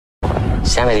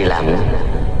Sáng nay đi làm nữa,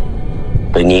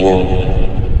 tự nhiên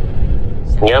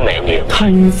nhớ mẹ nhiều.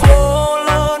 Thành phố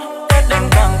lớn, Tết đến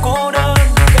càng cô đơn,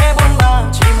 kẻ bôn ba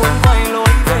chỉ muốn quay lối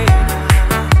về nhà.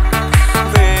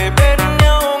 Về bên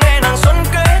nhau nghe nàng xuân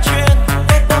kể chuyện,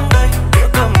 Tết đến đây bữa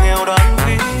cơm nghèo đoàn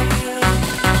viên.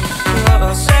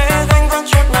 Ngỡ sẽ gánh vác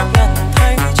chốt nhọc nhằn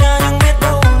thay cha, nhưng biết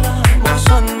đâu là mùa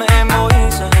xuân mẹ mỗi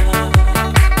giờ.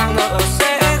 Ngỡ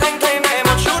sẽ gánh thay mẹ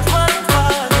một chút vất vả,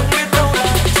 nhưng biết đâu là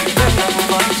chỉ bên nằm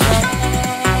vai cha.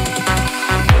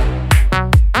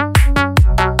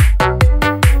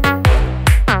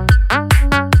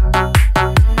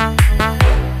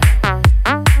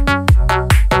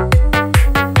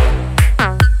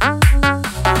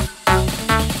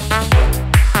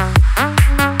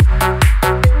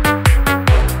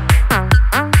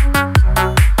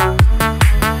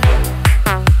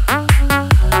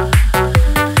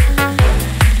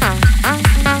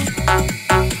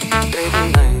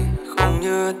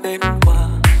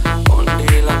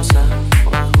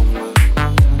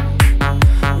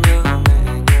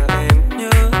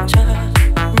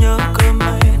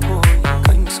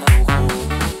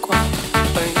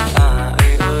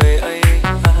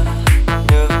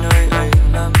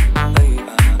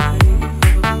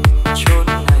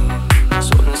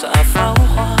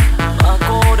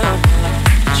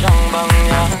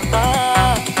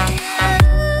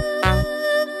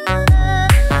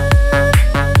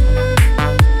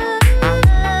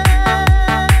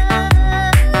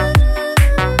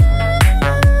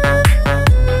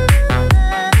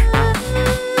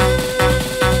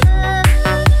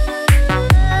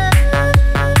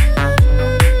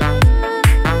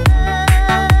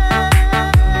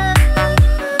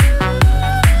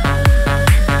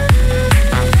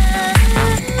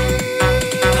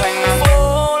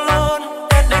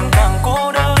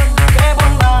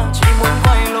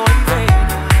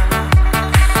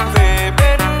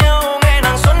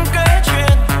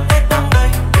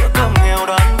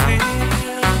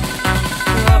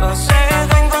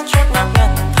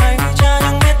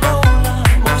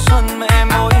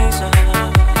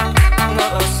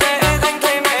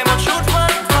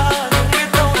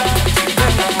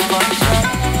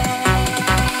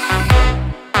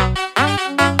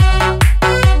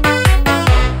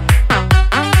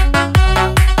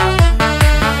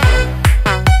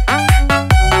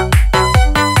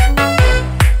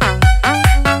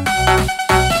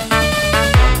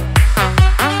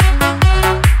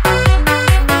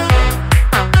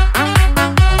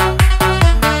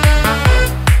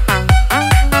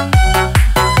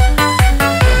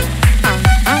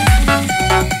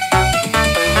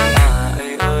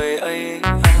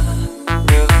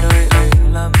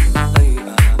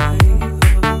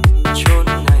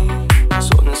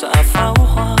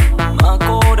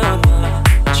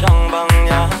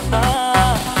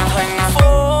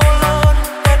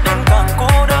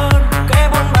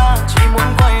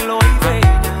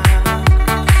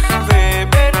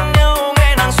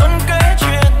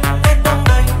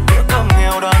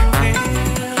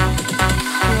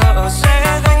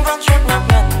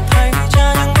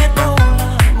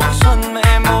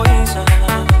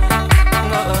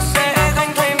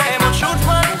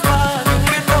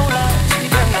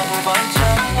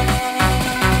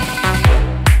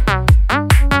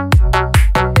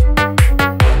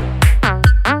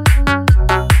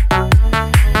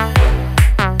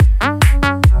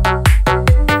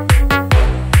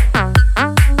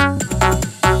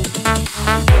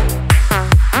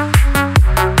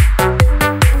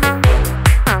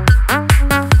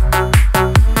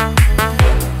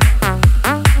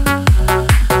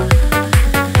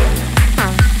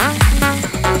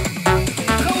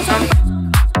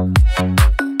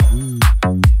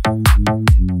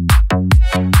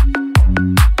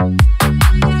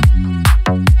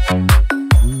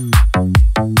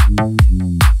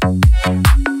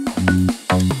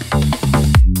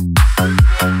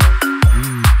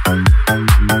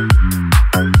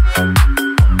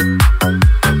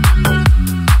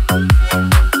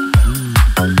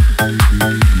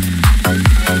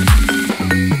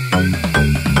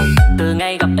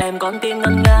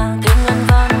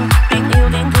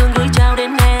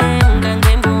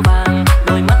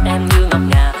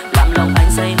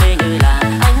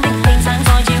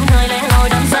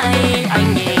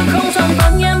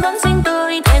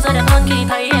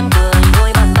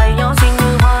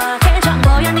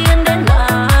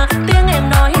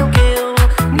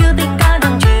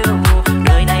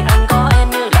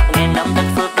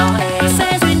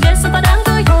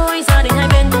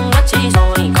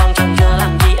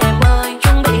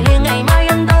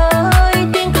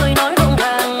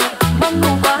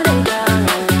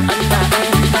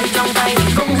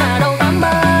 không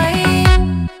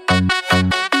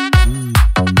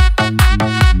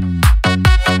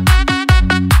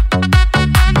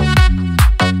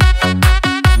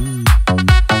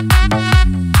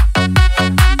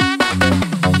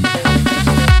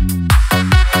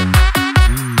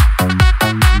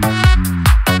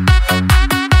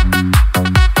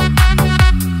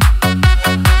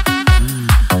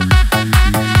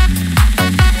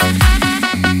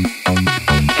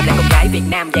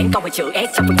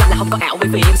S 100% là không có ảo, bởi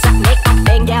vì em sắc nét tóc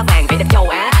đen da vàng vẻ đẹp châu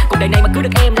Á. Cuộc đời này mà cưới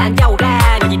được em là anh giàu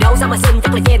ra, người gì đâu sao mà xinh,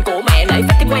 chắc là gen của mẹ. Lễ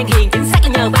phép ngoan hiền chính xác là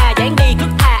nhờ ba, dáng đi thước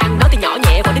tha ăn nói thì nhỏ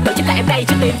nhẹ và đến tự chính là em đây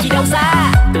chứ tìm chi đâu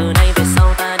xa. Từ nay về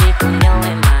sau ta đi cùng nhau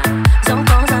em à, dẫu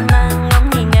có gian nan ngắm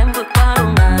nhìn em vượt qua đâu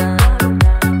mà.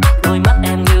 Đôi mắt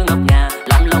em như ngọc ngà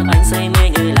làm lòng anh say mê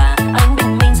như là anh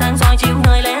bình minh sáng soi chiếu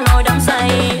nơi lẻ loi đắm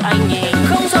say. Anh nhìn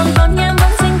không son phấn em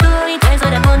vẫn xinh tươi, thế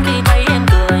giới đẹp hơn khi thấy em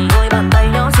cười. Đôi bàn tay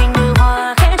nhỏ xinh như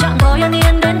hoa khẽ chạm thôi an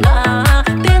yên đến lạ.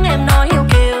 Tiếng em nói yêu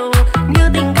kiều như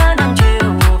tình ca đang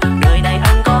chiều. Đời này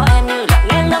anh có em như là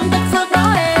ngang năm tất phước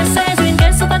đó em. Sẽ duyên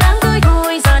kết sao ta đáng cưới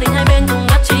thôi, gia đình hai bên cùng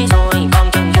nhất trí rồi. Vòng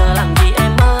trăng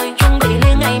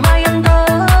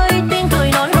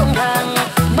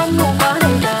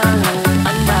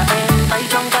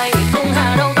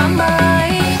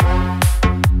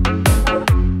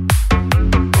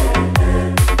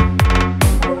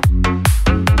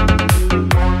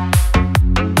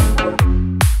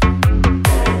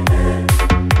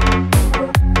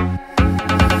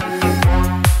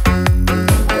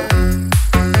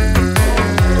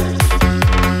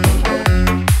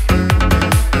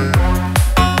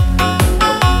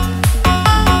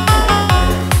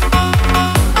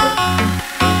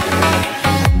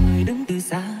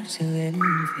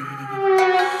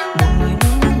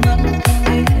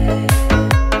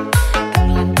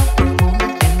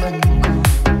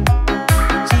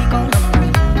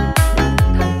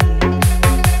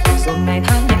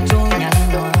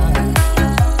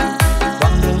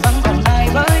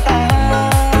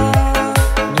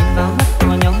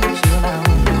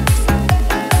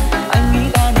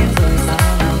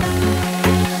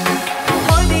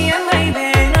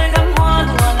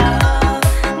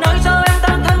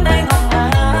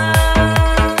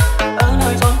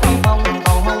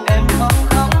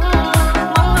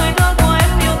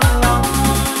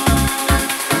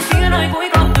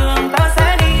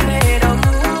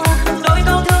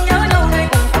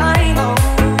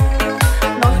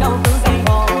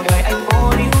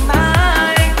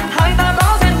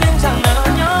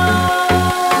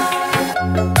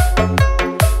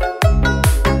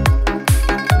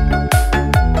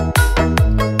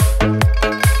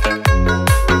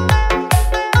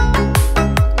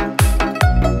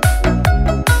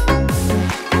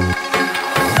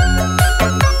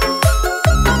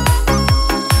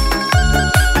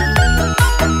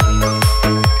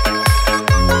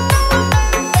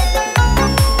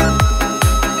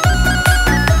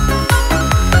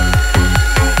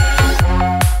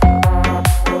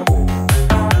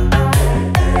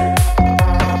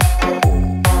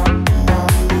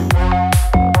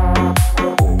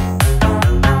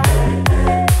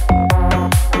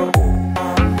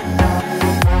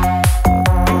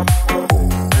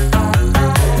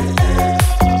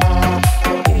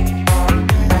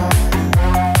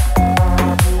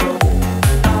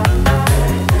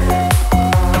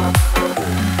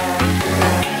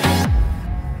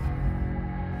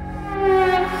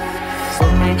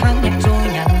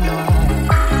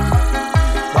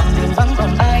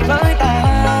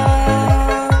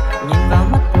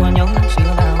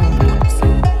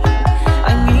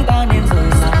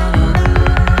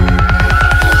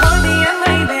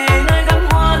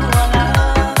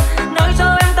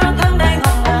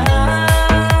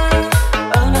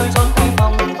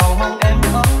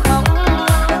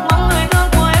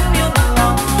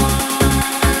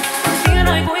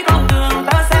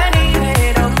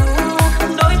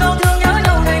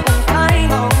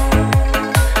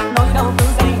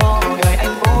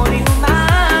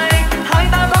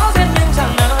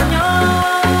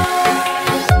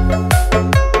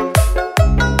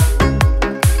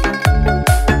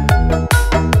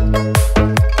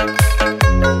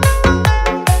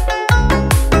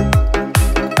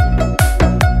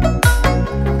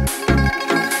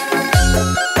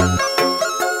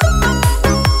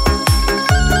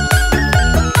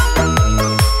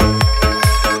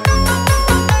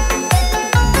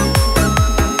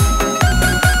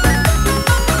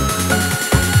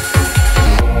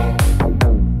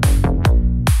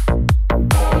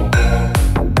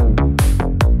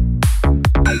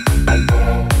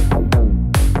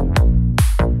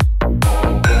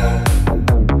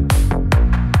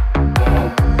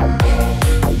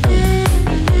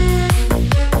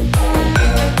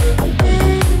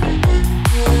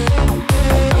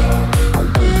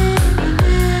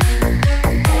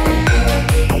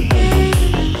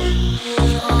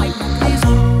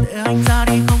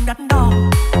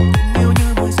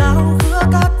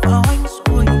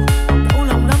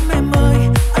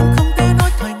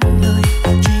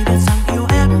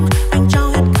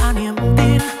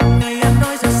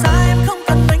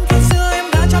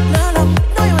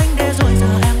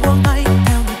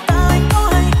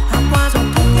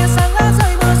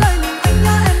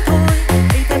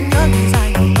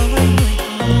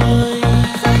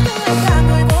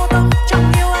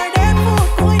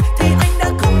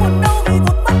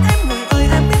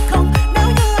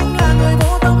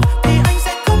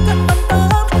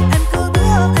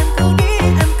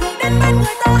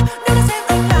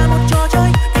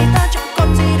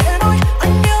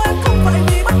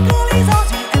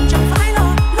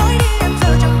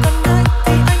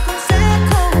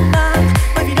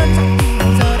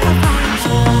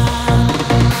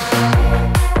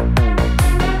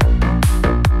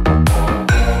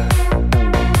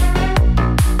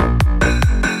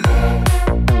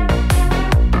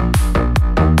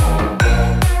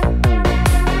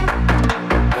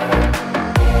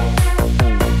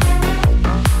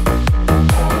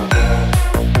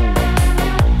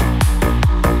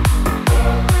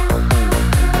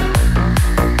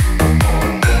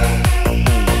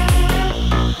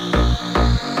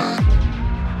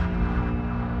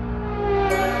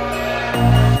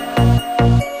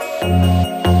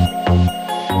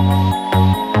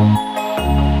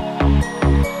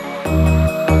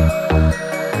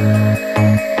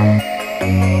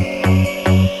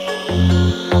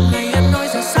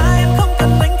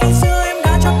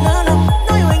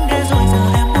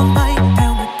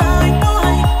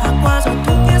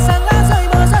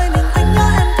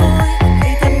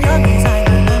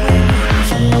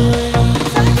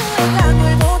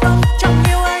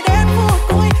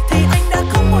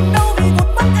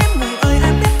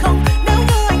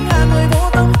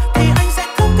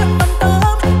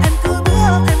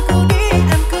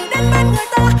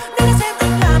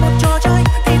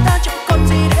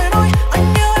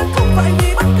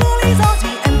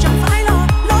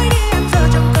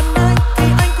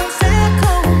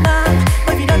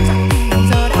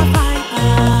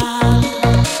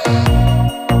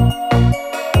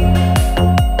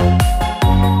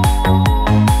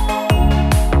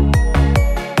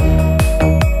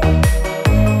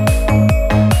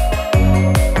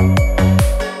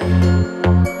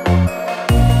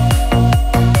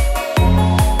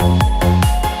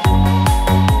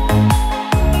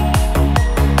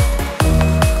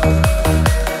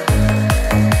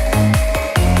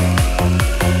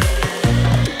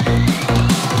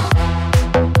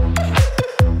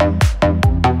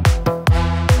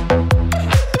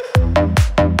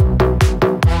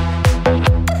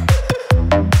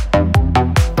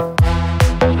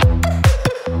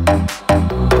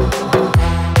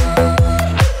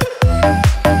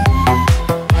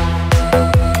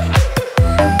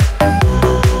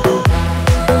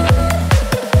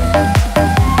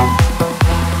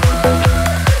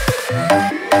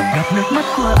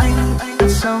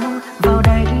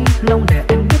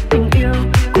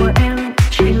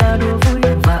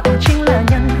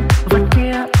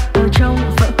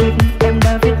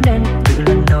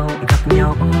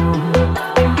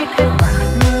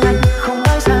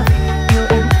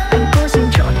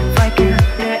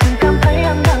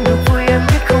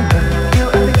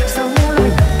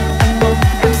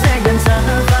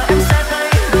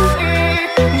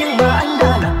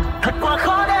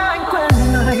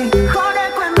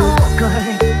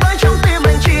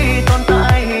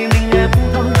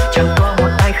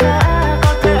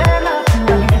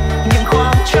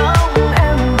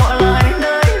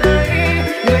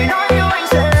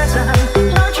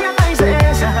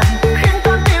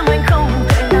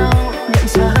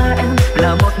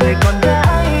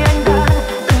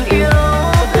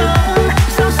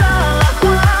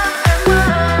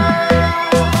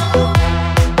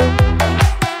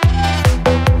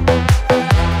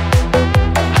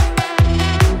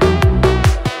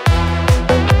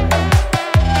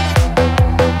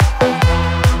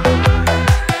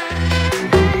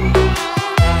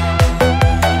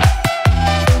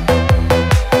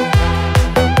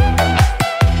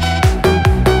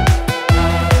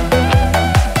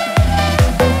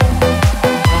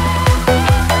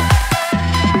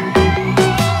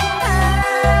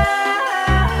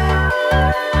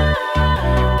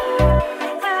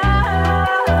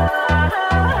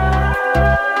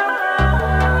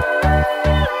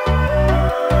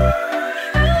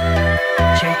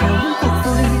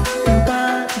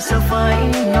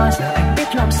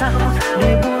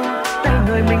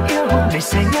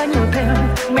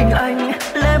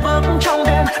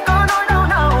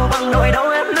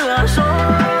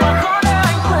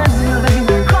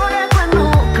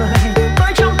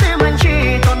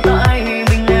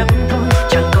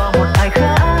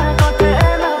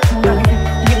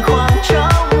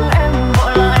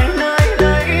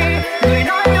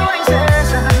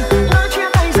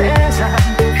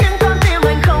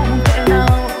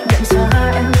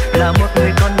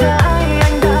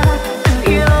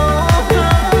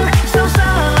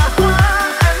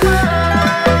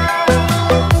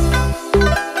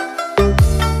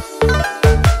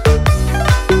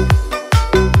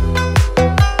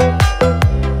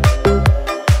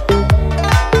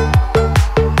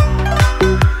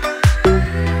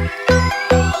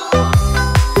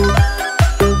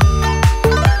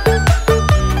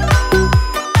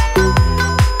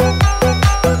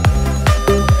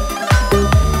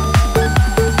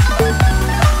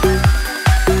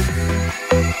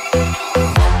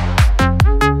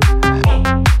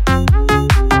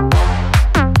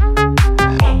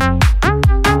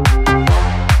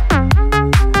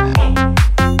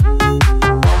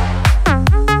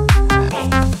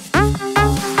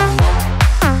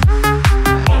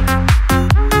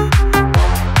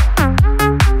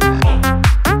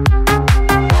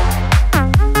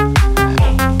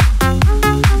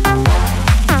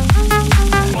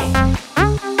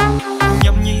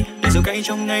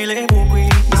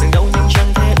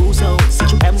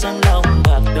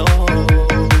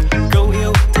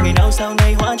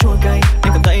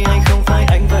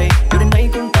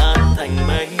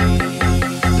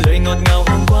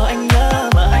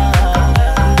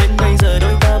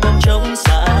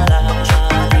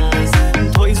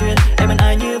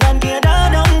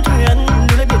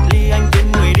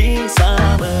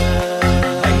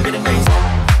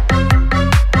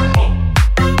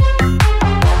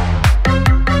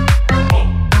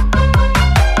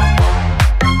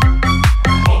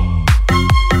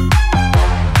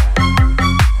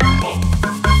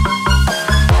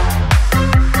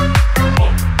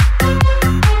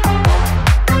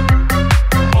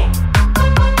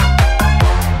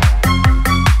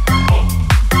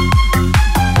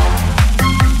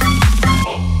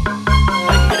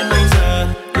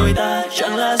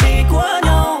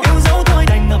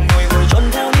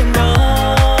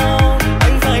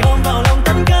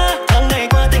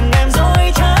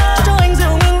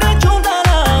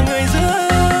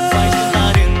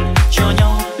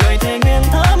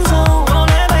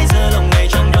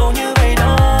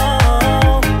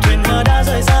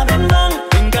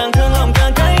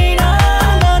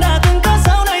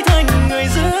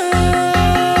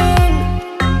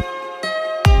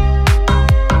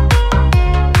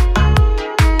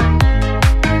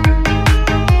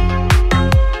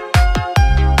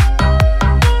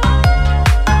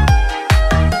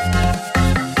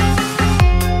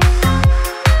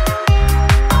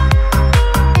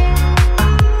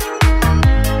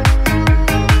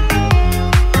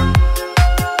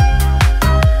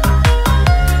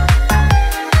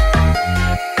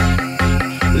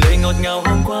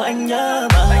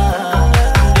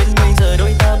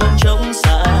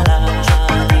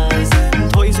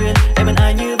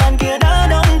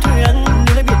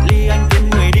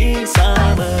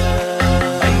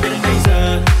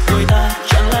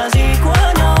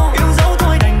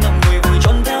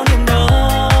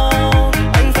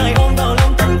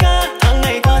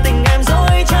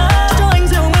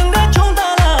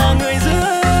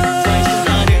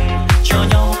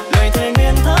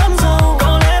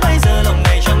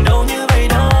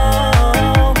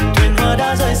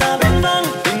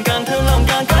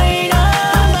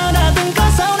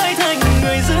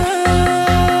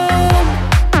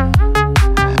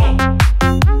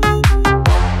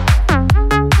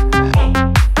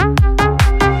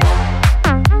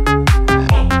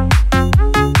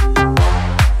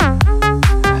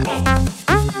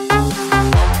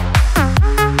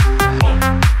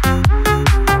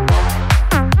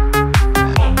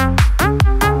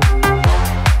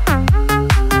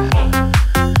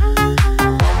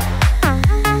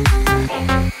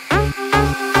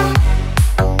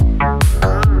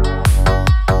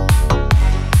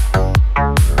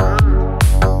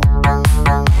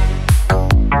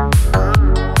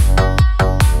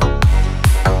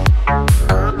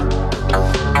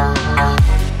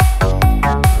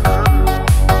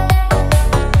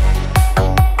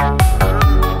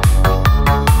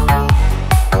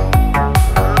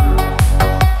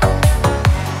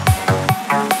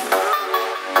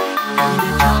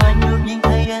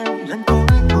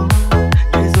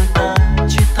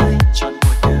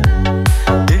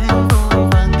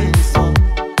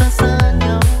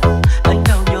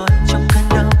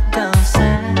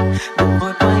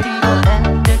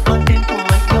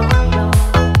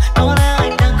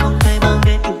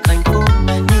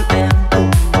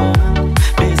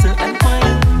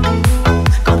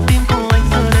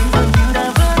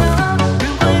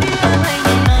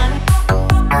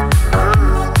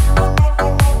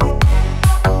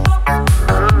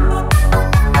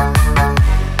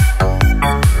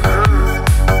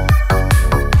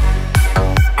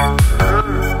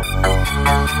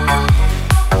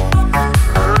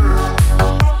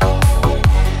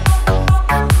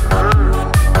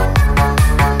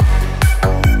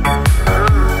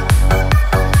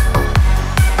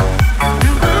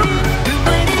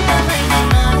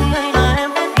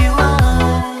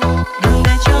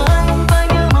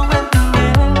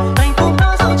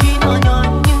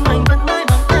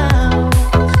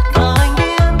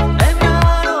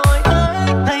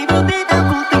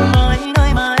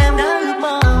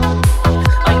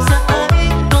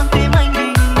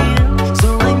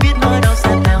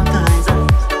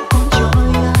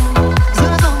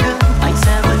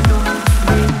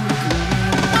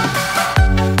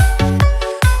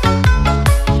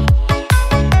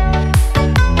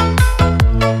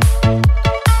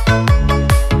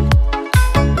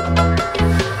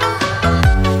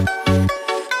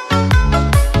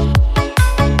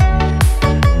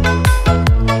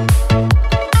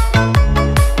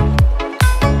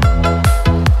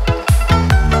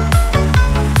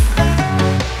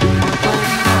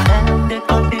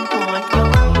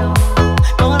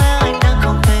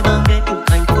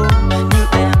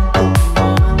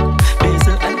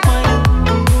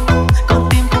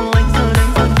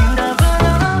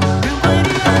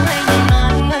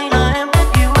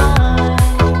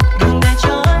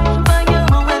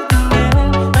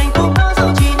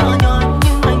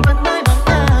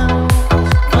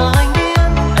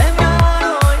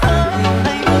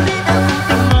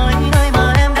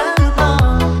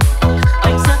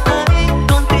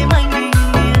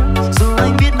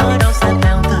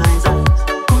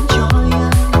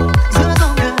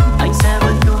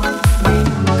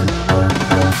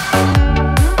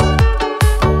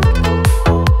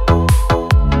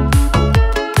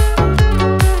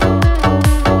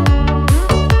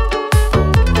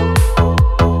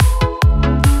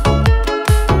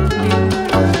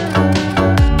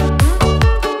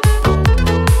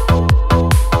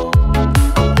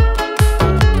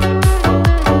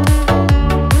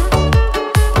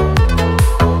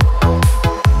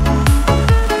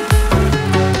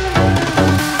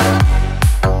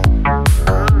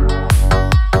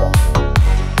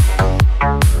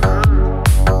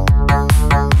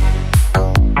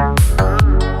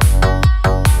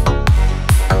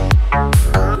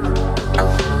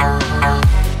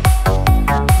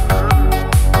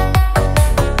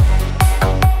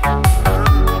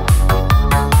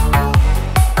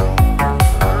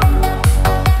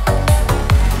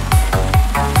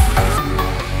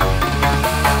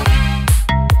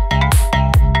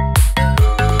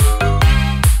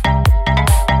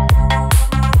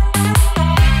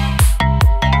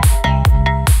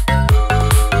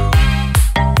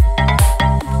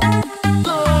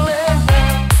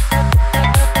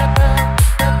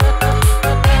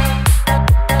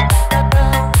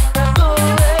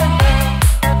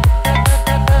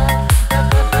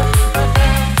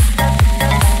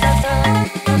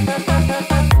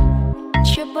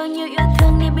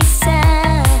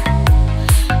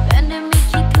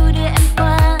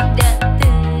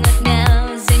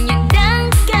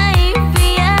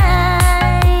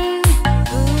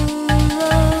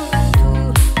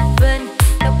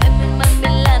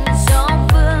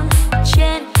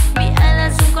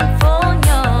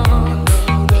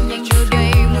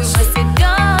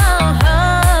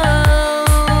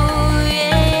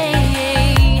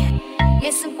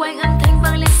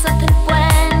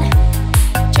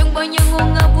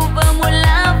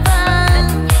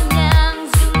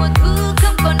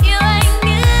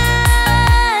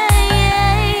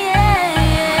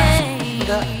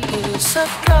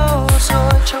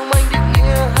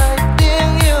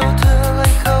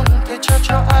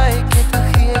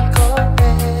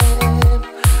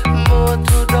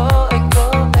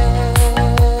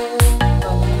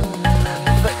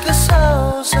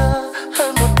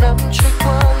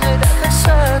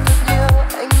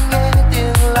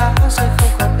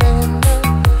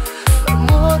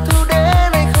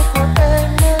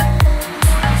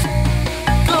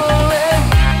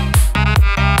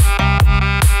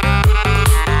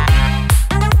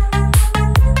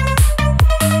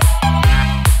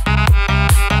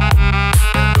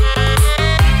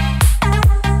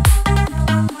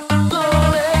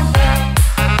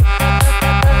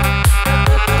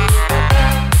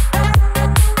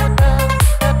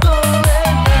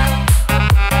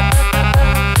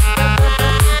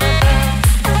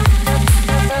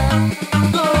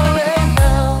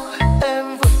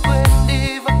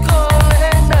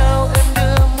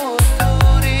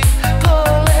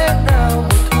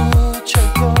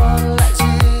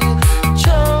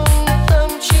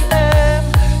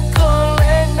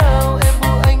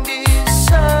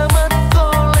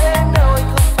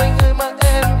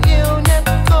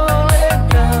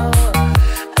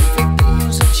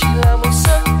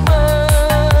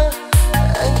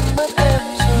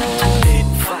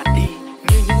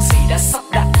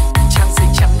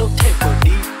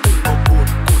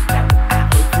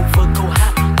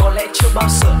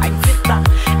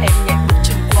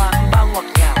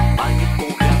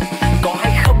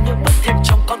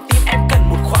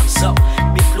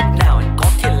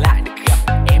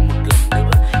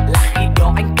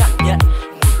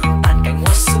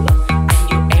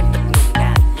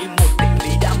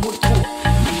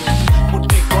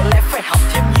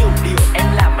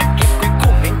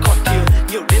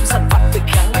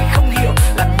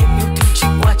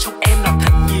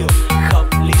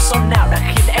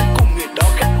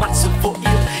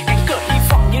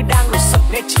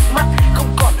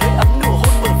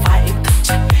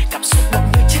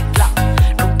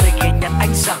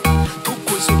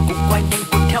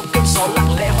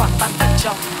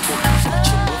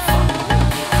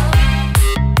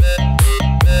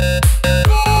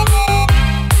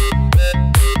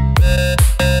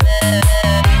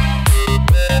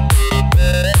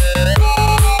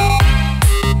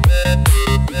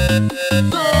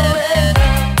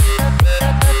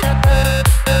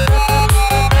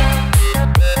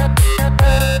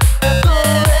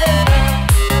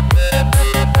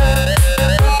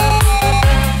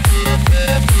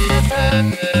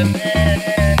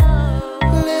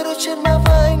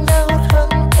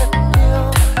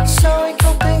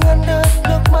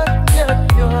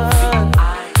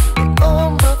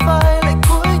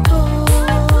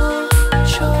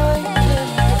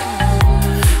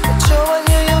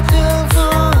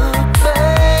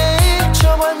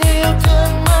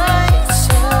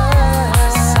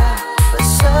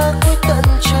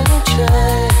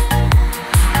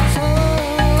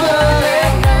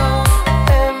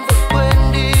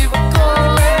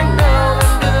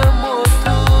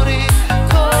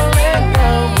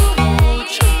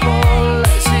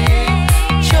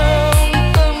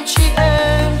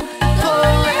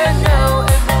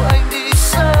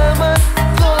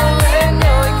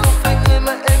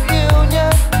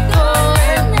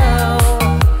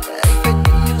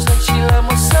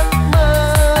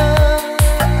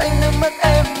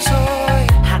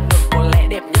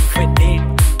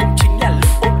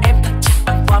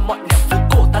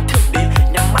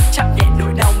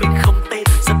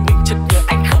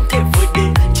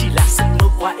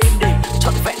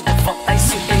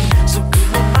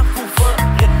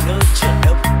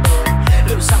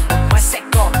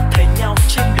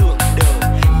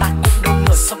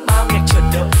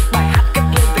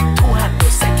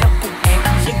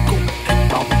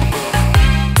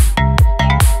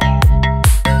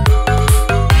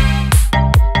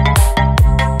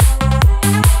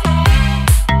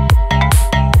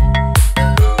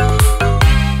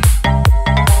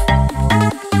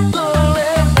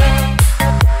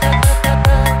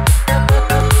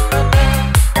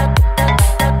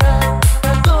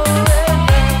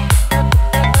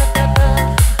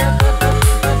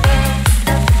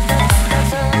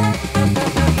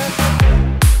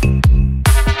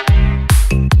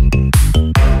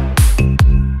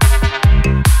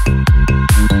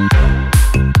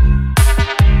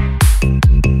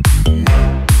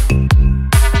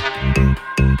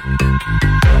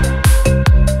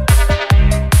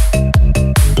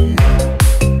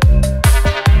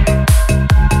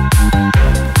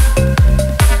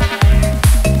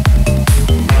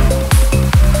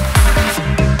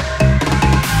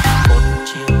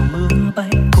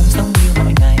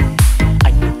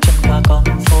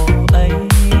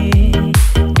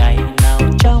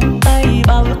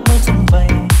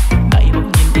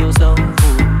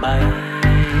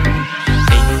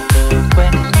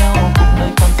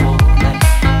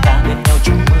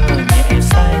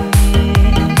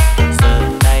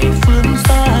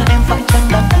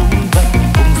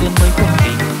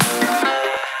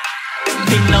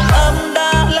nhìn nồng ấm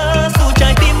đã lỡ, dù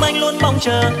trái tim anh luôn mong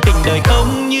chờ. Tình đời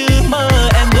không như mơ,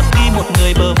 em bước đi một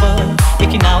người bơ vơ. Biết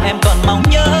khi nào em còn mong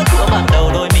nhớ của ban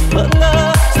đầu đôi mình bỡ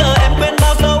ngỡ. Giờ em quên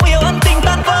bao dấu yêu ân tình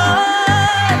tan vỡ.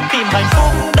 Tìm hạnh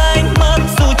phúc đánh mất,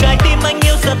 dù trái tim anh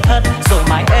yêu rất thật. Rồi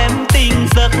mai em tỉnh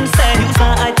giấc sẽ hiểu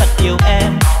ra ai thật yêu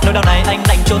em. Nỗi đau này anh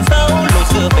đành chôn giấu, lối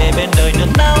xưa về bên đời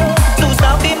nước náo. Dù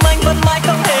sao tim anh vẫn mãi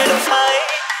không hề đổi thay,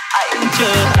 anh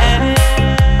chờ em.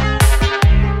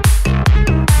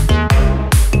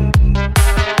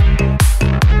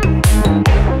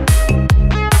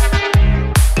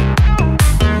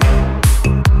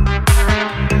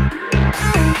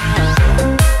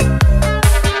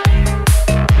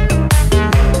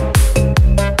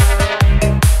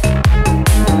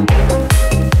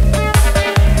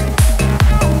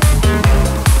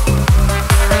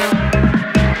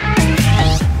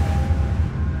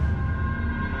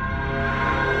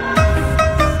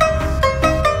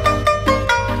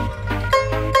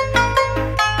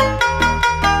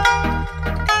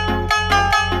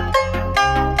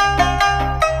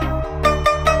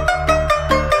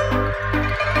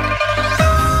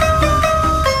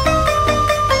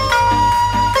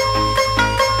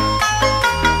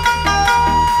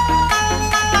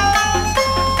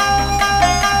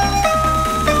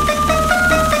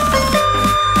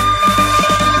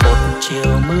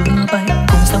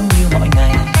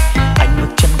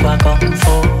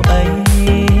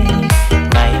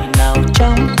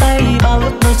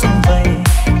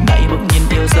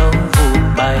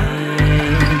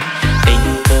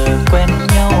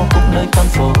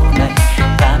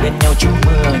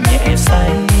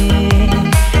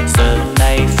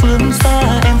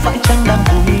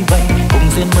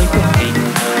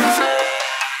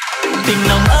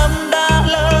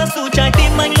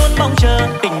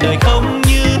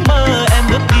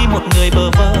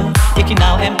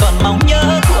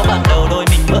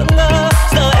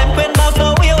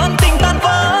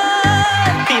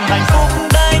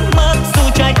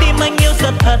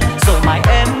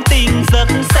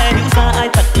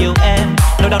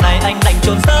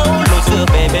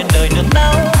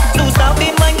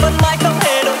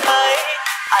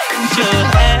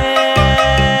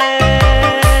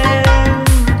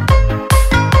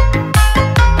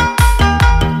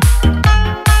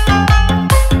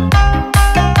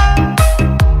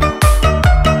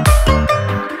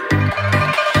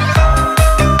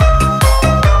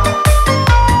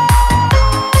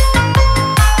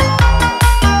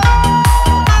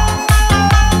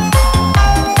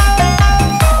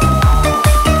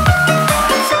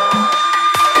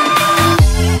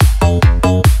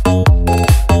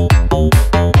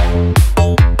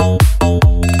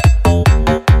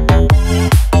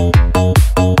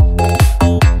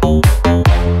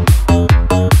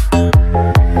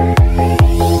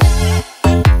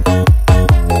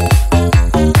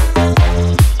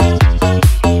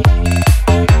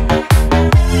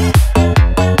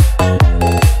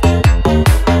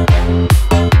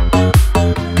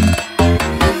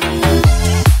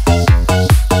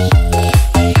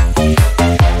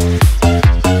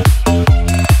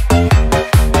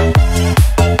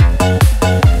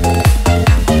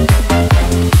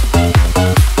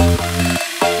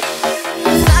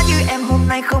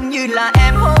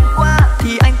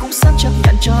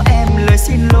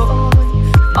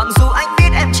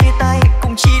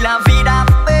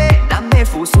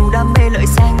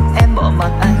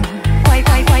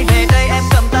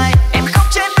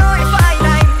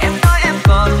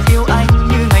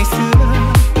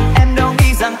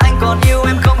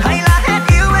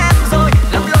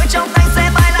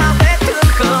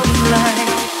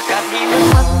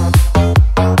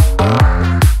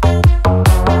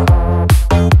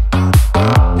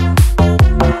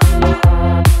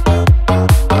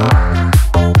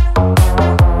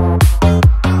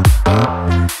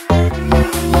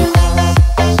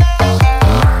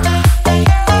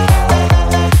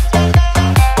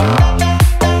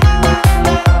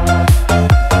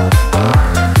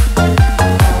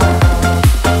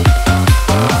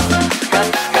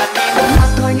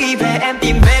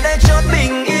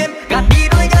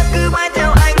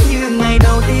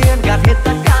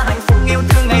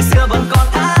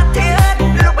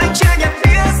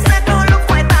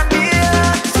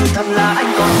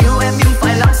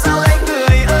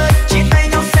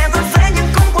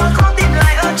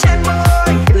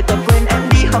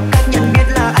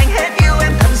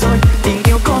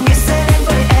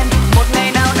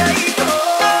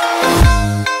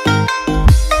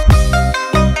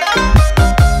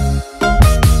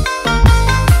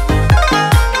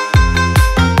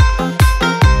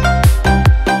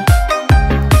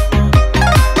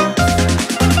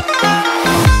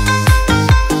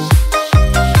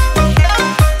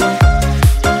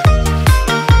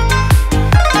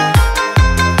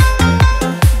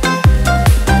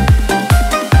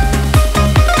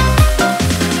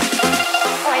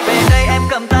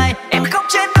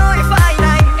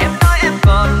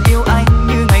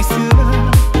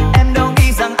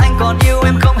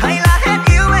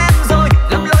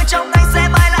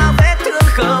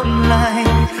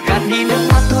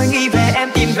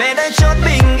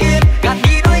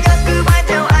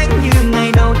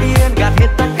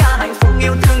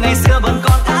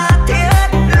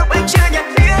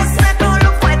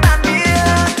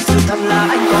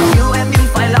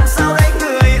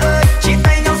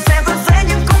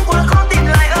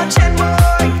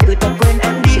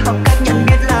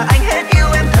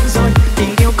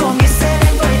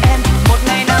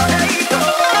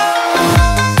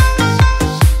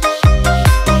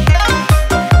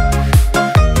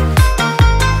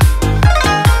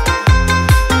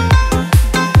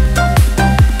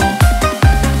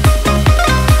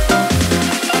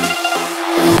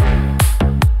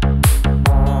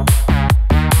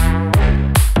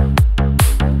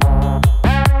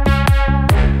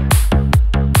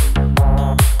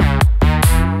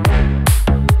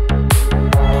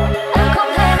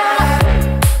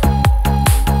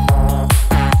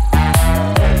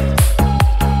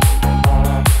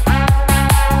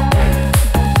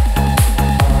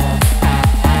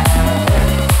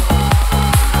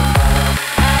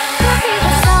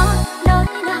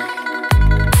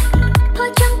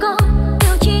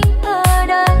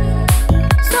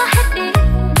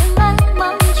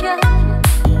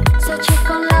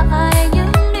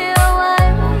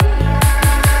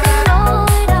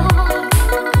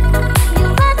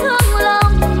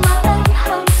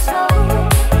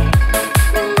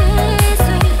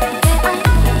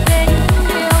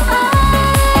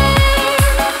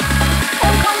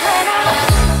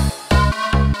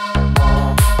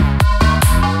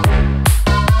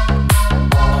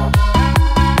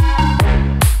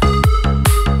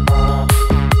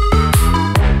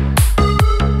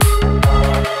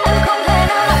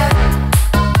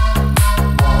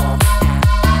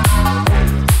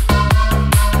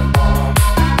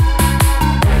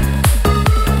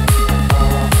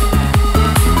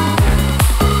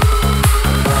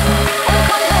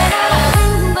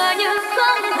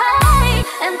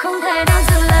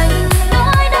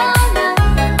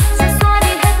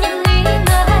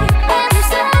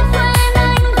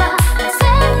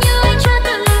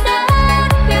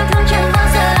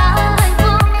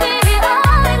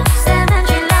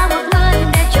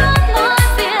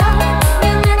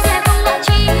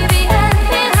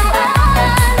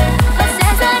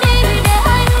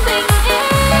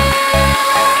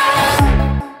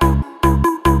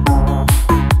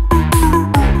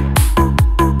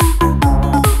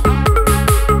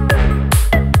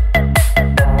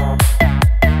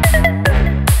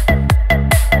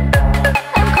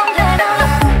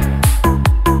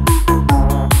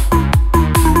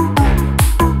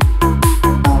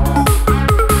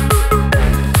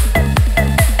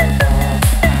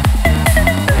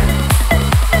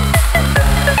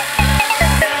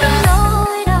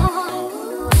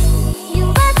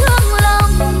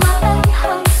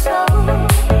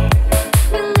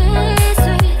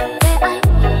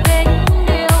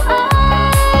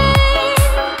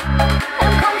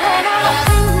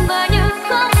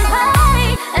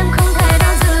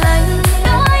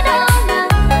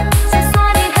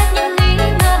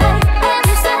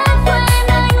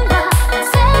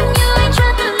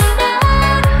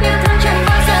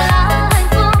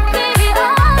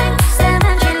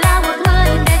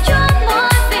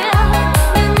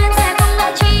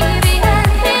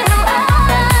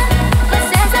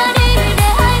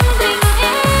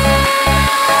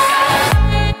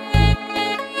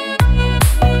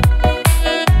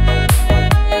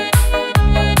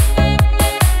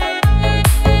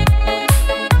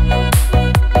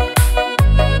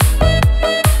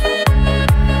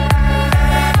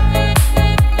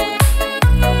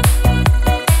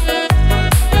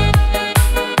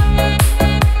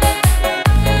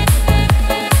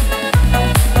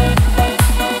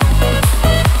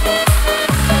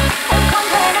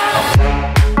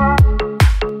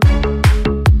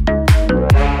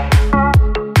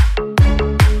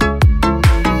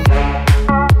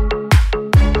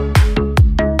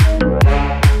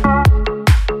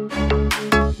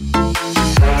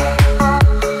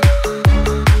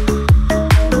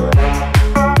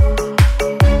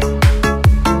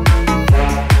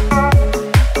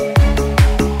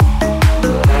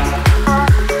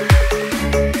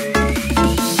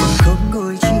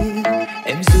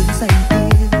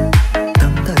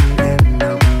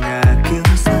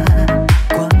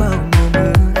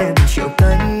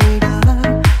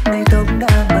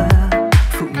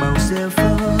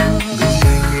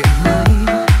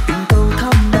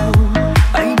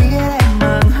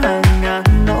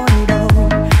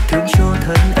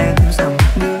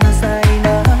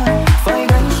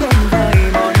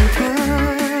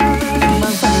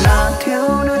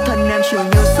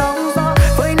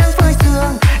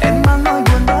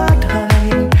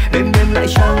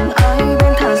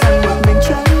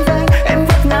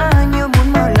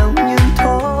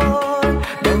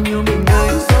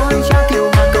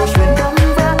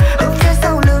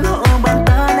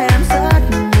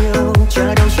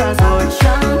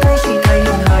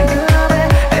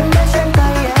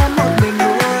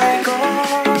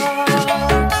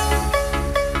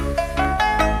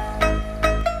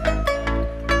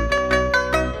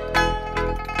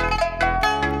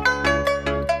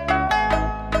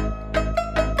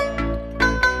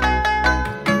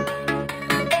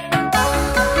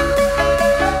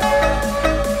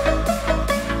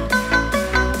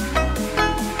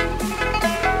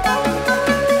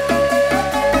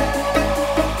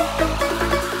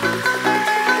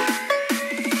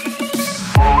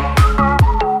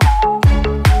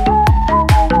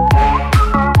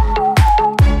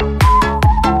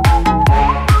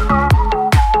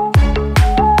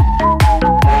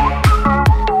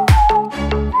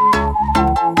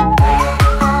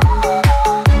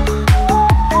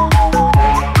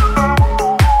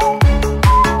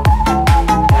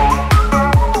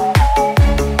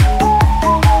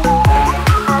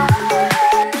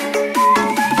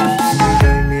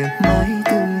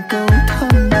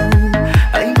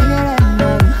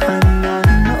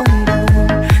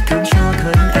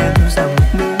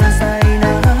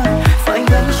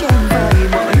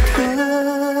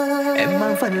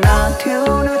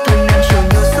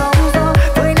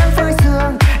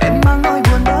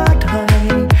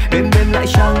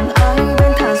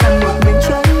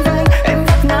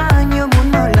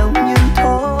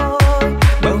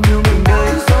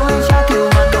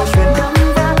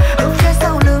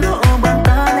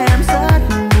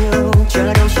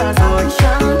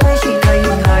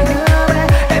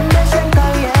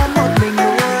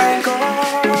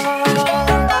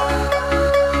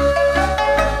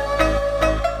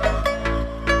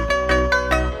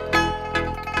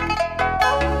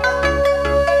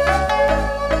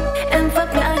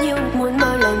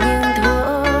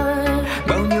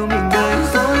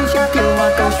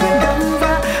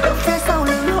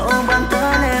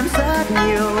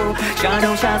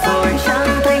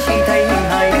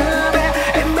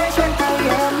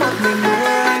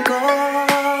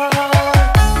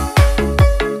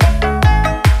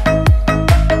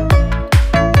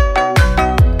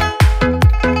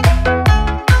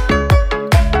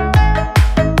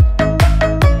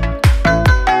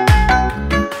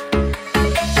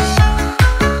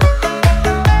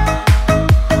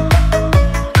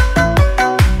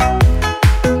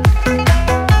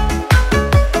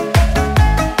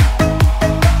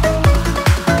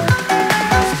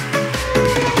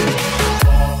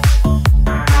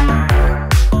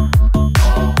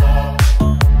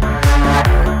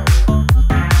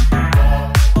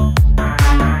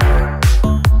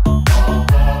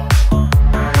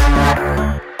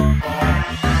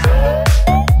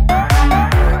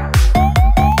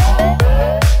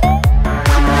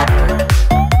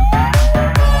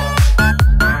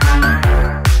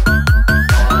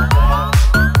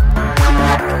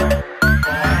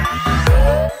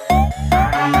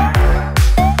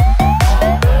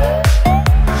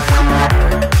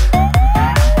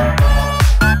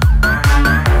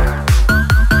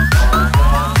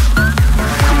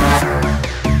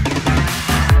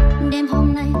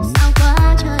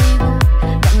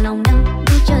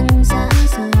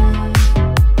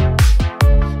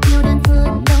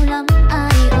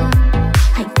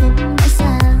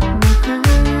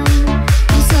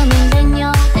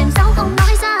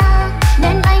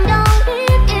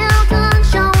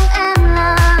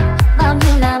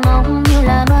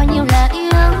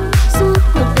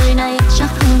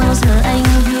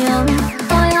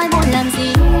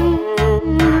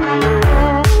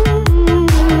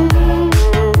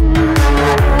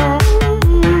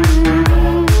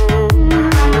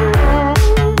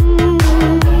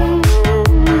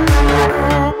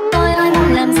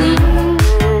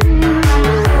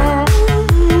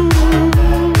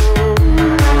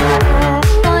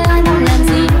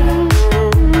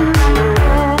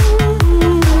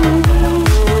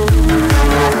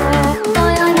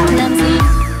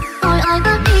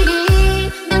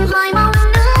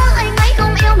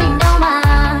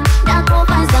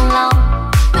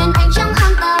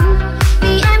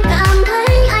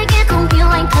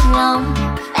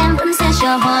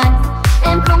 chờ hoài.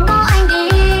 Em không có anh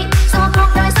đi, do cuộc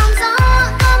đời sóng gió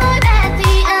có mối bè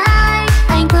vì ai.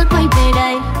 Anh cứ quay về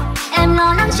đây, em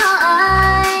lo lắng cho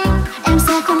ai. Em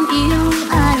sẽ không yêu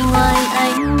ai ngoài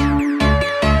anh.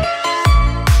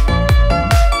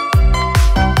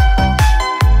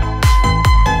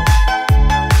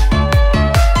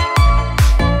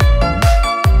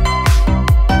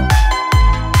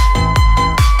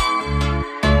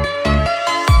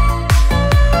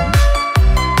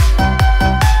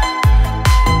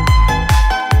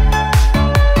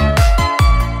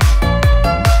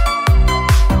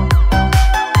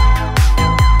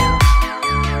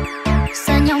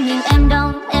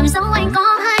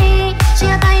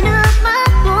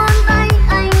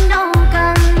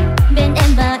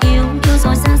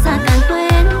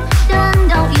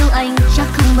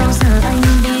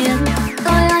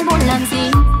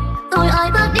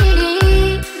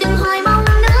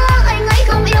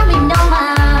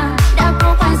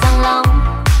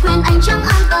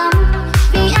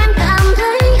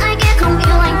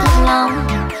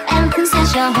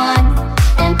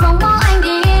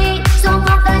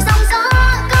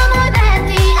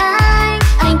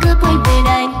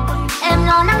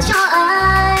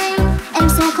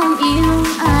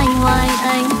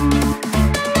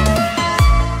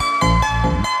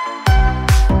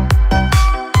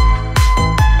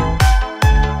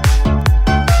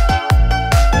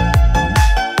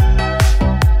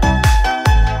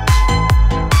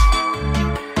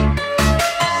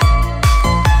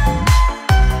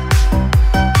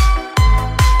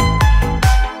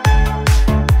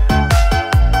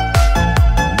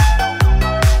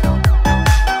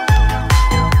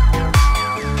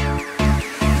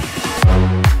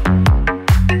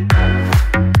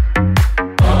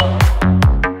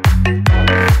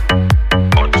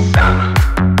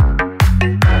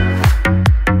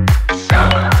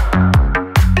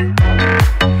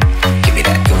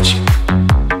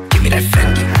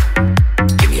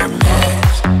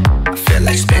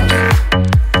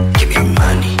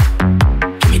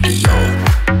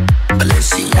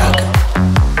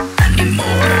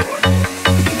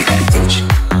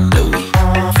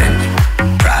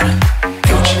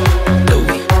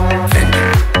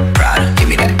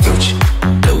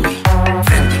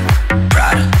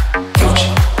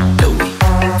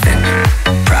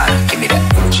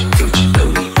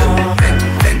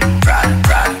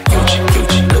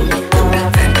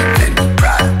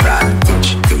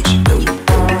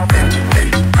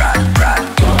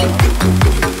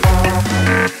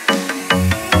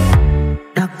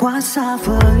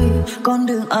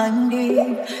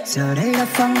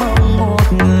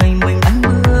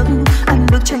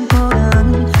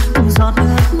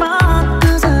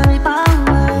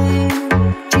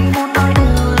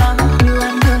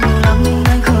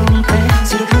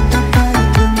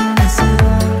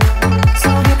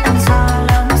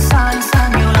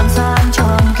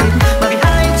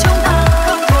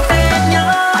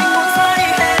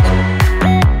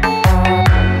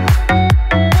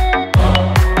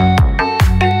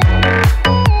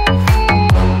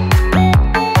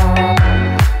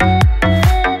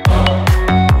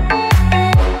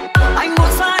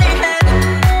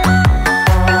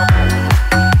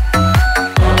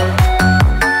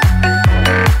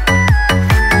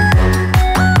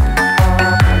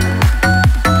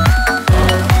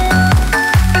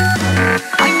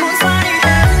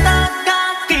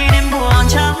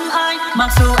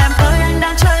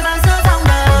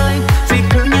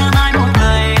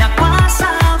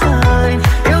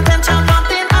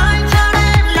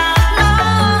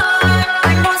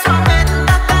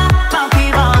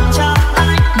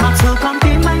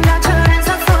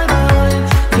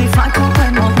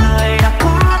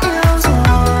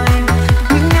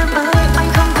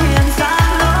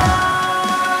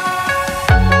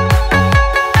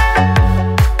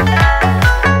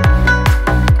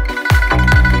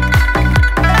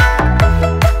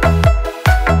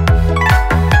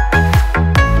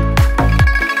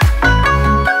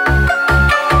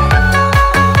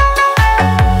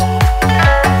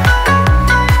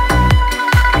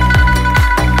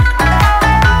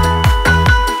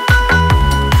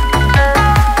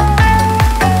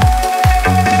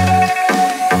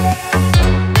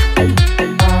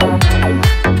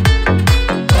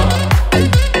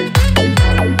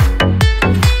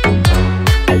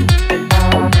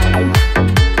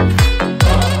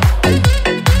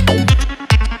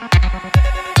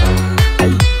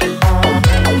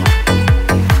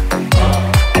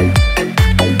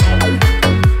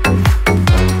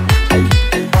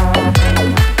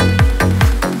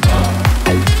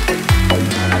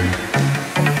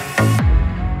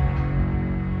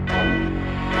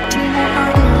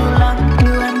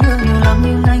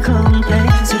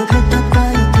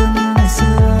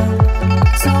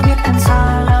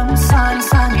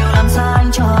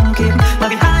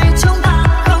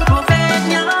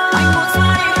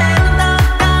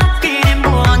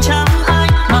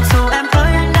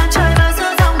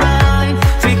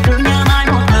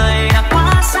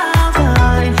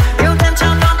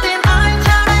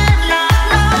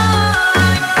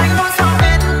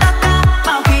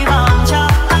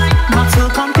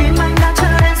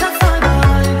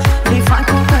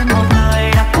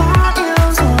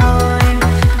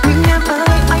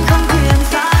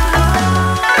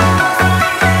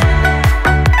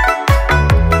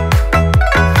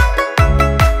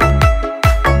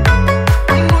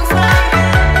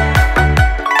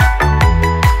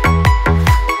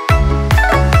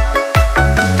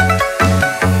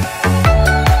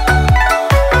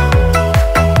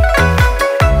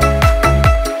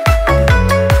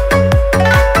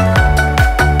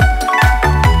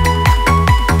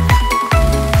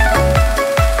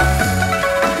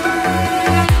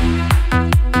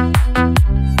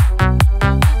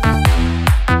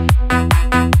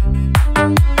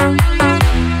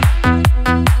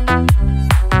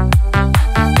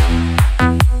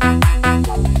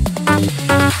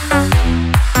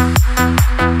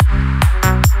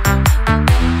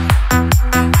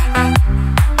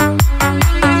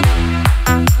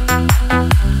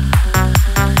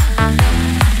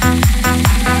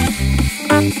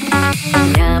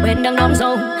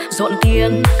 rộn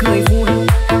tiếng cười vui.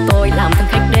 Tôi làm thân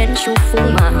khách đến chúc phúc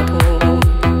mà thôi.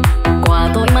 Quà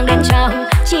tôi mang đến trao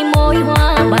chỉ môi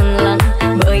hoa bằng lăng,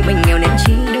 bởi mình nghèo nên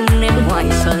chỉ đừng ném ngoài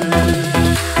sân.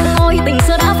 Ôi tình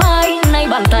xưa đã phai, nay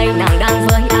bàn tay nàng đang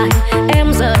với ai,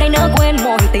 em giờ đây nỡ quên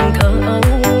mọi tình thơ ấu.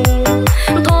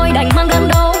 Thôi đành mang đến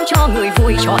đâu cho người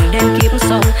vui trọn đêm kiếp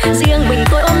sâu, riêng mình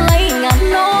tôi ôm lấy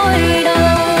ngàn nỗi đau.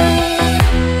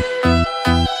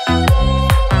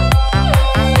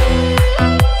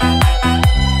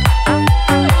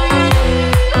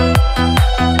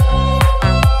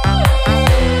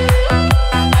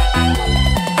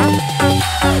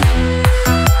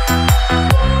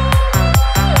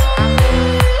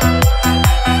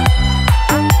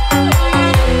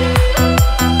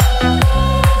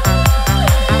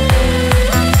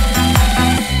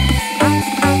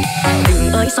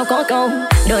 Sao có câu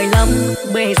đời lắm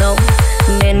bề dâu,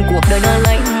 nên cuộc đời đã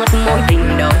lấy mất mối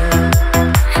tình đầu.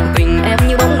 Tình em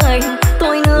như bóng mây,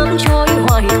 tôi ngước trôi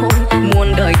hoài thôi,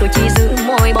 muôn đời tôi chỉ giữ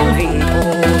môi bóng hình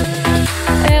thôi.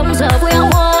 Em giờ với áo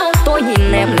hoa, tôi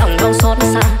nhìn em lòng đau xót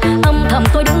xa, âm thầm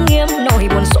tôi đứng nghiêm nỗi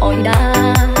buồn sỏi đá.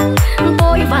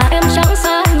 Tôi và em chẳng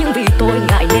xa, nhưng vì tôi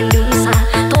ngại nên đứng xa,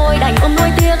 tôi đành ôm nuối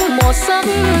tiếc một giấc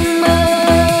mơ.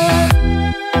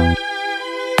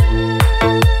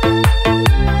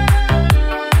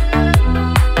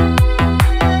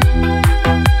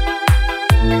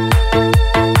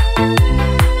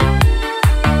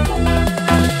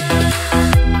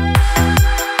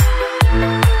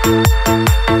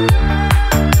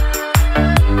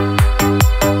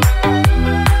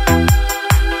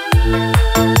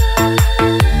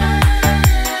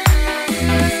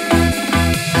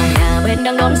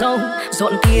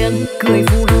 Rộn tiếng cười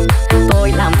vui,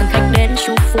 tôi làm thân khách đến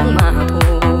chúc phúc mà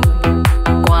thôi.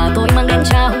 Quà tôi mang đến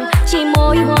trao chỉ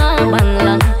môi hoa bằng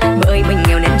lăng, bởi mình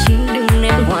nghèo nên chỉ đừng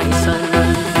ném ngoài sân.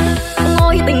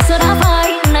 Ngôi tình xưa đã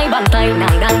phai, nay bàn tay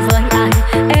nàng đang với ai,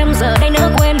 em giờ đây nỡ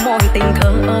quên mọi tình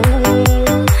thơ ấu.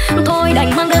 Thôi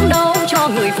đành mang đến đâu cho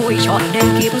người vui trọn đêm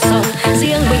kiếp sâu,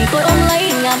 riêng mình tôi ôm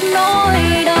lấy ngàn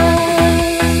nỗi đau.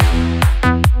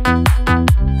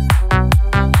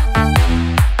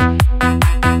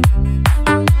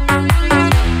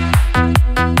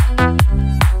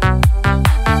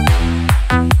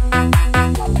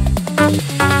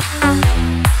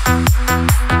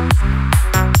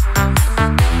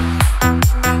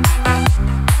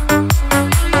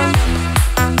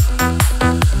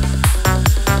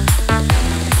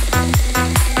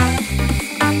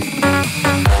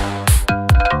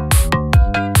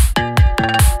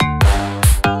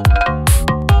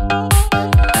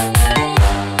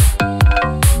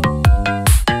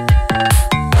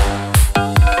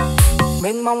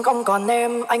 Không còn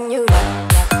em anh như là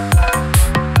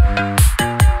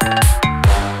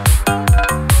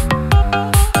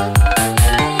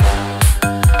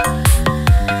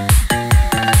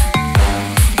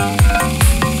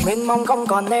mênh mông không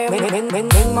còn em,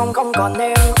 mênh mông không còn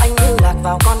em, anh như lạc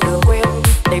vào con đường quên,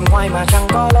 đêm hoài mà chẳng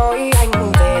có lối anh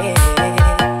về.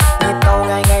 Nhịp cầu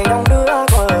ngày ngày đông đưa,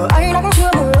 ở ấy nắng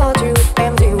chưa mưa chiều,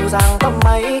 em dịu dàng tâm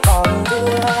ấy còn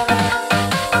chưa.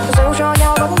 Dẫu cho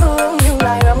nhau vẫn thương nhưng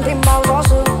lại ấm thêm bao gió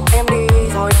sương, em đi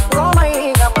rồi gió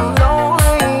mây gặp lối.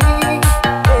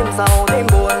 Đêm giàu đêm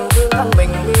buồn thương thân mình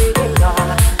như đêm nhỏ,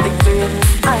 tình duyên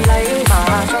ai lấy mà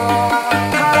cho.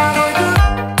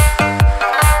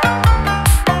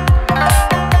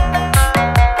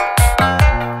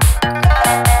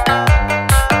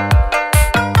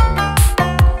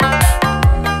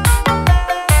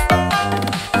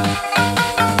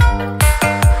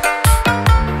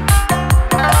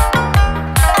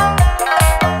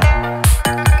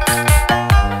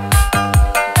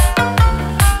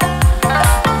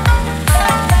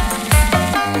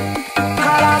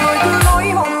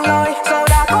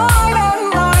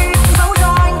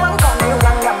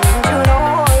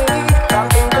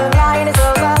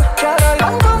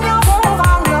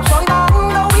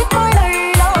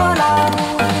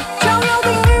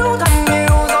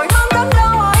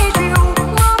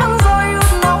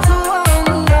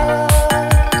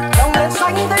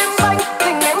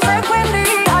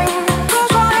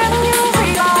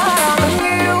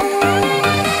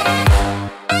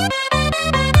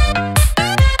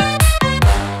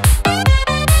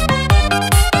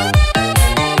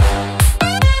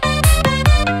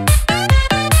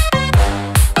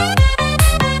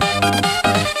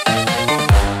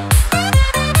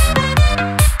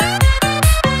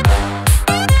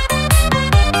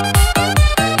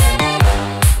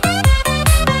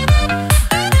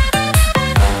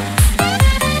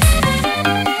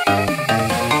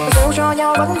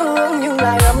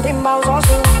 bao gió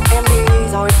sương em đi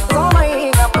rồi gió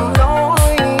mây gặp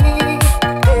lối.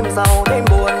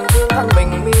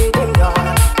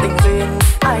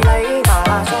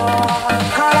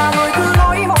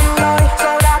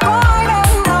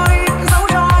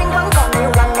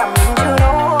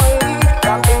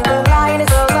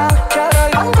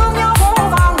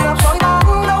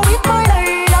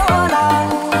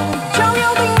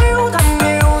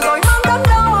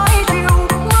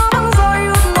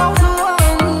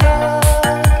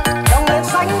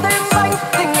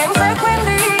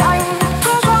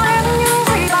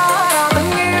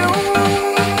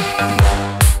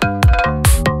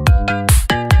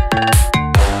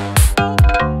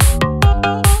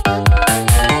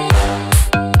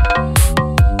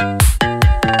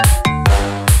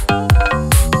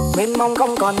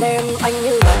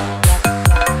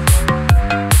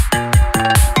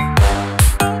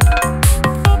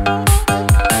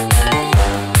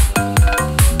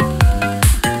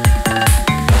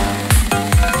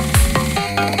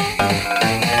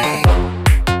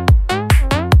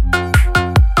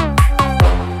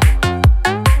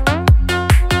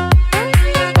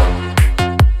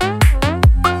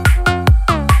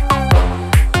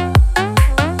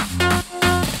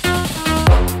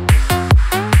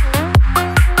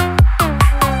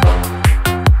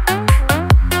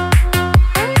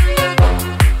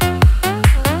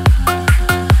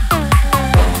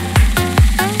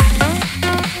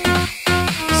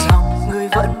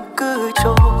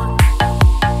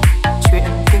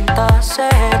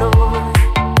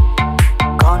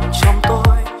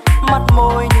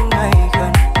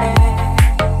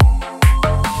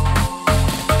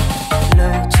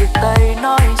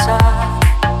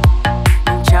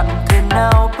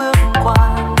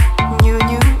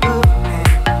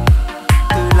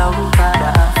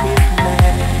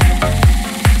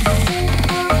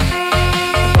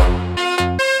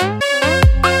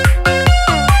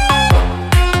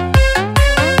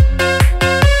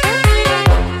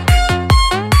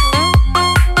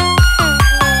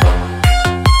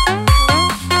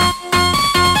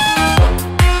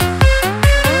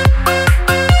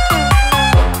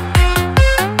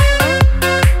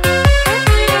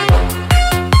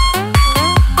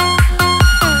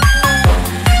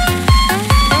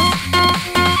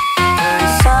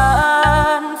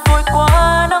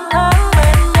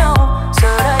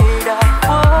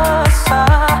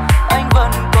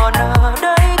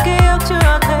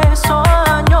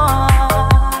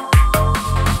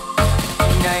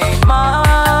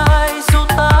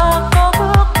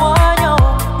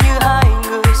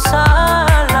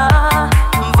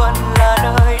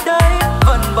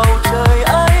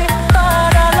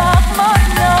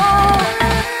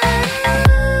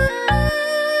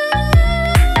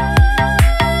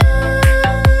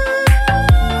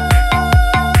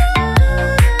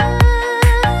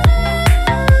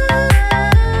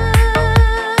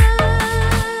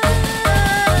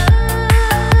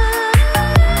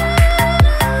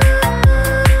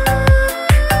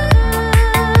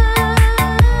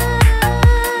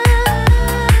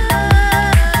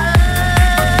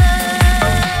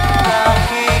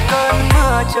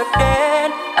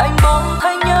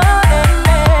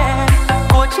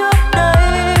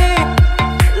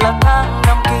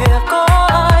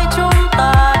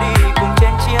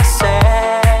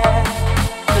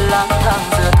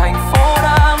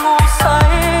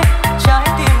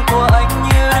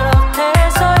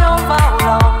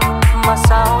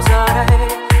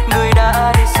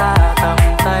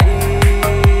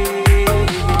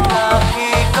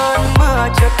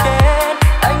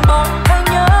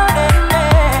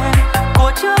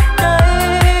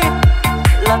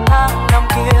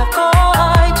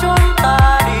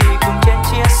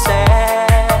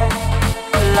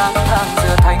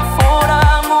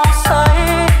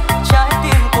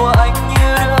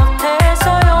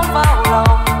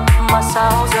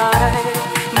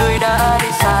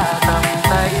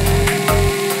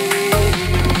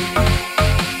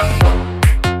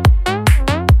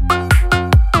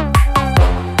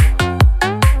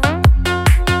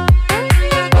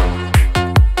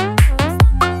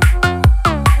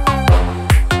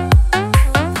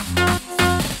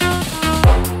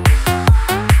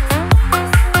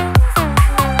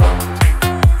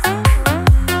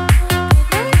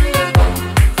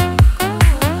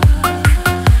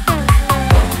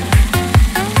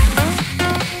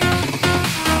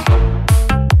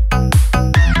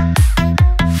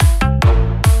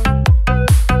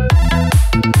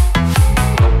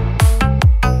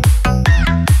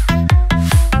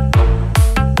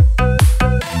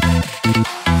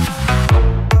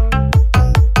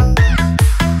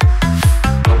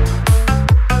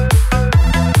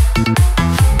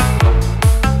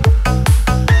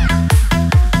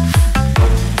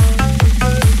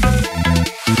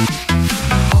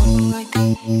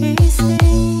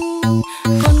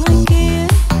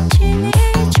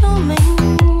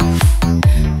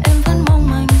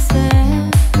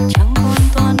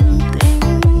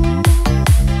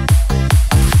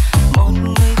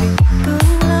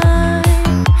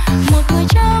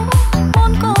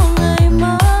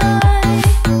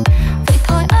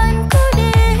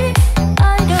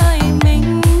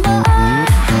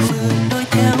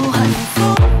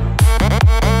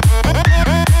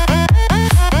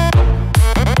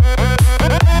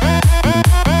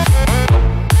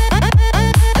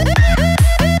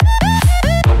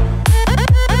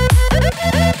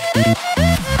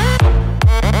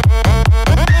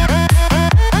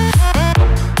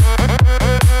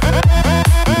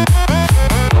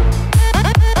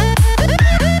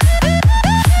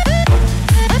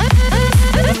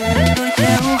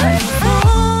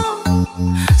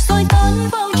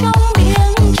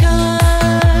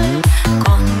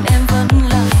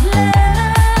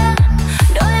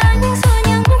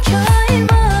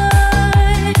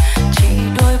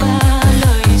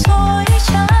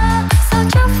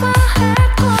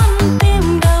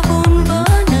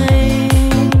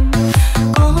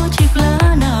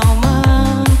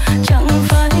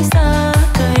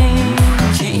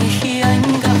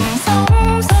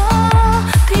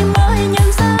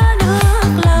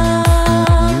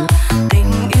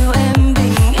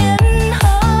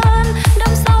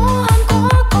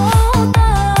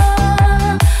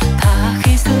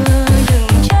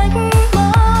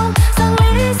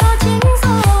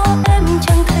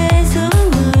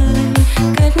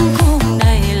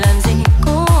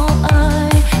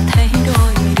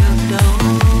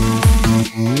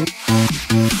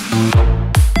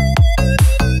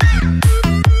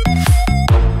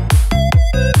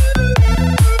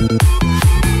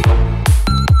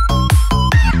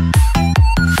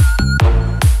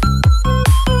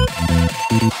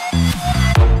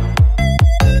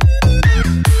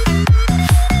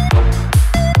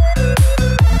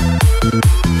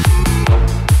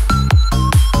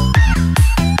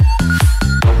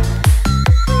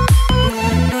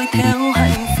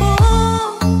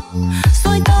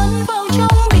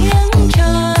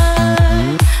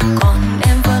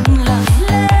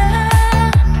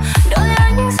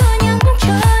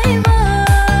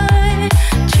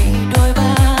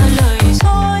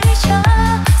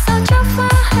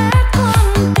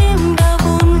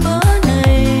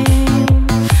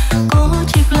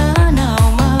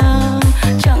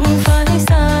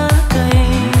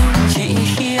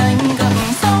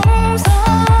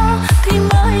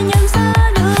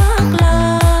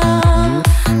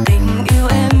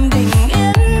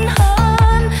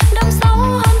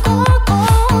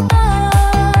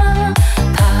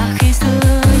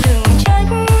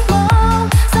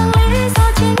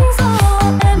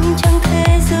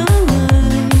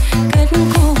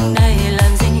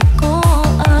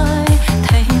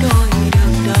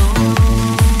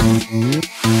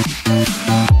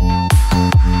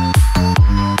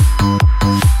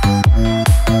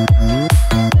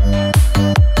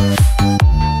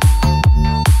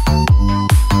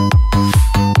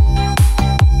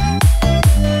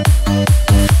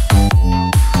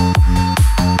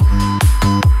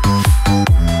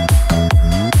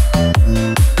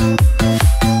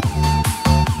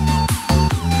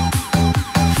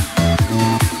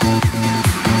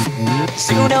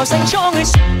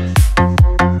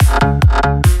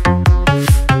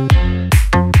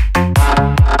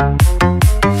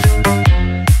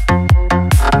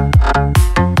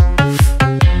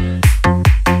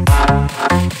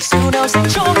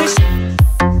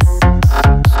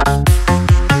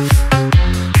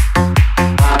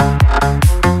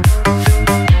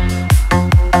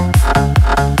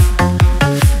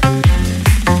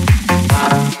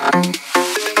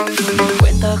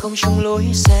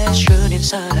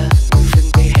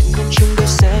 chúng tôi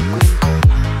sẽ quên thôi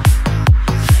mà.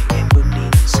 Ngày em bước đi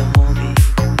ngàn gió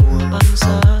vì mùa băng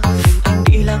giá, mình anh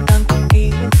đi lang thang cùng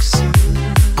ký ức xưa.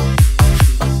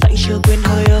 Bàn tay chưa quên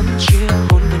hơi ấm chia,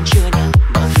 hôn vẫn chưa nhạt,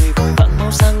 mà người vội vã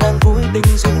mau sang ngang vui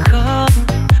tình duyên khác.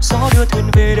 Gió đưa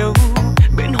thuyền về đâu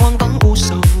bên hoang vắng u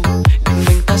sầu, đừng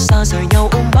mình ta xa rời nhau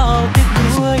ôm bao tiếc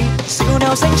nuối. Rượu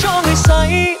nào dành cho người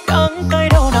say, đắng cay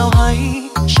đau nào hay,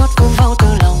 chót vương bao tơ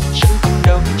lòng chẳng từng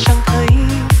đâu chẳng thấy.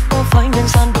 Có phải nhân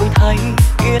gian đổi thay,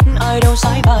 biết ai đâu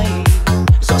sái bay.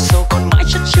 Giọt sầu còn mãi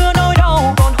chất chứa nỗi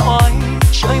đau còn hoài.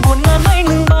 Trời buồn ngàn mây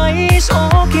ngừng bay,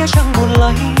 gió kia chẳng buồn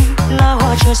lấy. Lá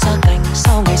hoa chưa xa cành,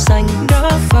 sao ngày xanh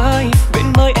đã phai.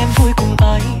 Bên mới em vui cùng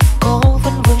ai, có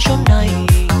vẫn vương chốn này.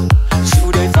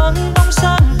 Dù đời vắng bóng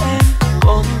dáng em,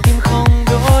 còn tim không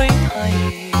đổi thay.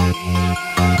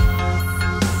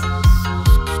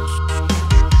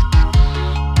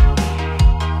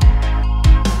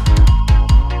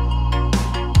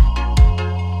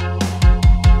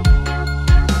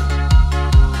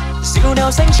 Rượu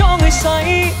nào dành cho người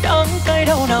say, đắng cay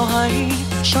đau nào hay,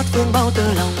 chót vương bao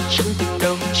tơ lòng chẳng tình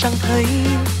đâu chẳng thấy.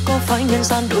 Có phải nhân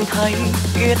gian đổi thay,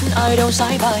 biết ai đâu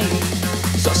sái bay.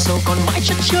 Giọt sầu còn mãi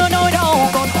chất chứa nỗi đau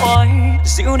còn hoài.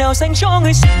 Rượu nào dành cho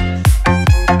người say.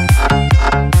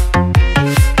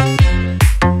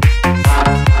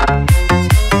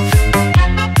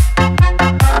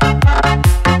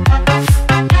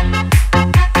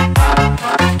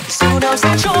 Rượu nào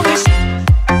dành cho người say.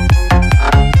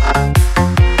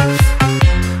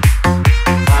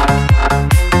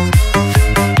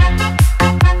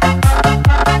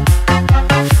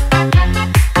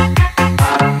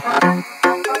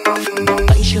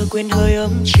 Quên hơi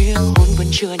ấm chia, hôn vẫn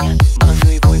chưa nhạt, mà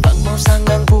người vội vắng mau sang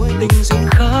ngang vui tình duyên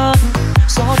khác.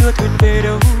 Gió đưa thuyền về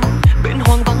đâu bên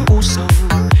hoang vắng u sầu,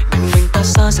 đừng mình ta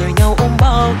xa rời nhau ôm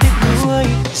bao tiếc nuối.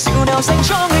 Rượu nào dành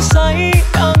cho người say,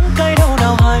 đắng cay đau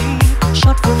nào hay,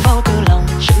 chót vương bao tơ lòng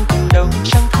chẳng từng đâu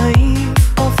chẳng thấy.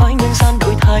 Có phải nhân gian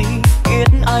đổi thay, biết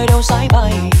ai đâu sái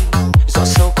bay. Giọt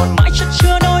sầu còn mãi chất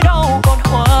chứa nỗi đau còn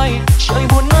hoài. Trời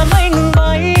buồn ngàn mây ngừng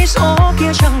bay, gió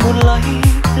kia chẳng buồn lấy.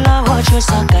 Lá hoa chưa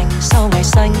xa cành, sao ngày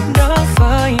xanh đã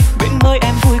phai. Bên mới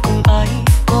em vui cùng ai,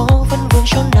 có vẫn vương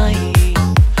chốn này.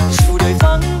 Dù đời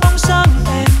vắng bóng dáng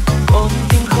em, còn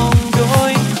tim không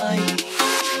đổi thay.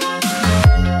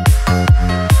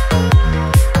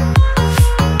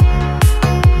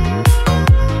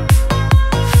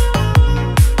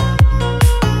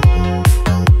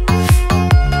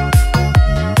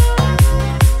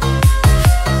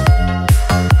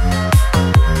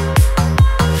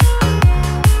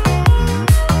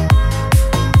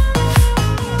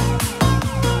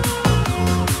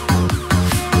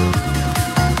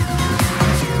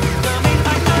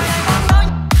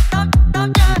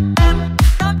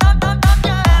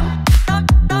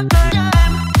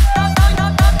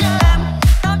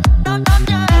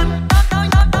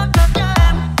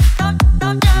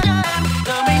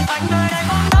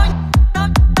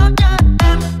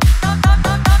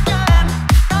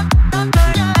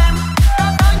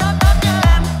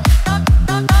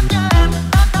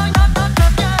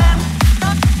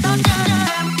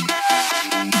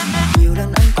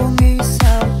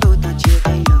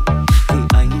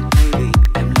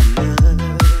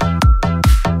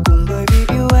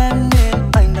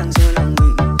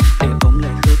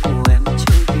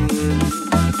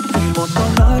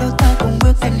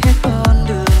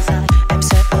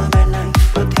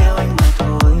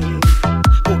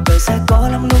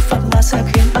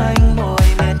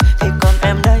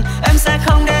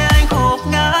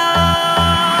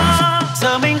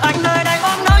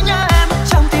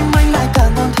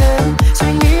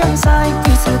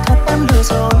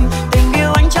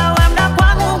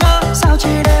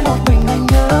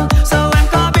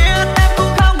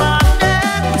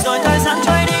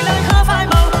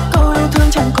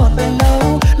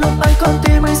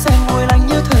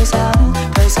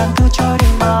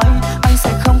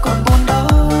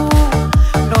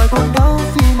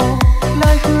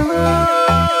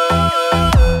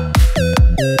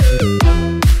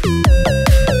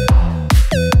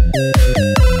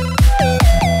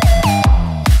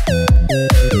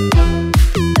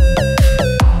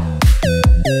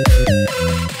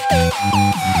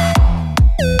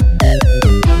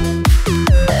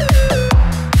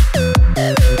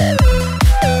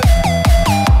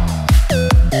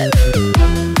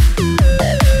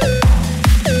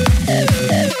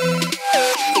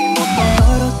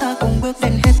 bước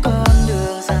đến hết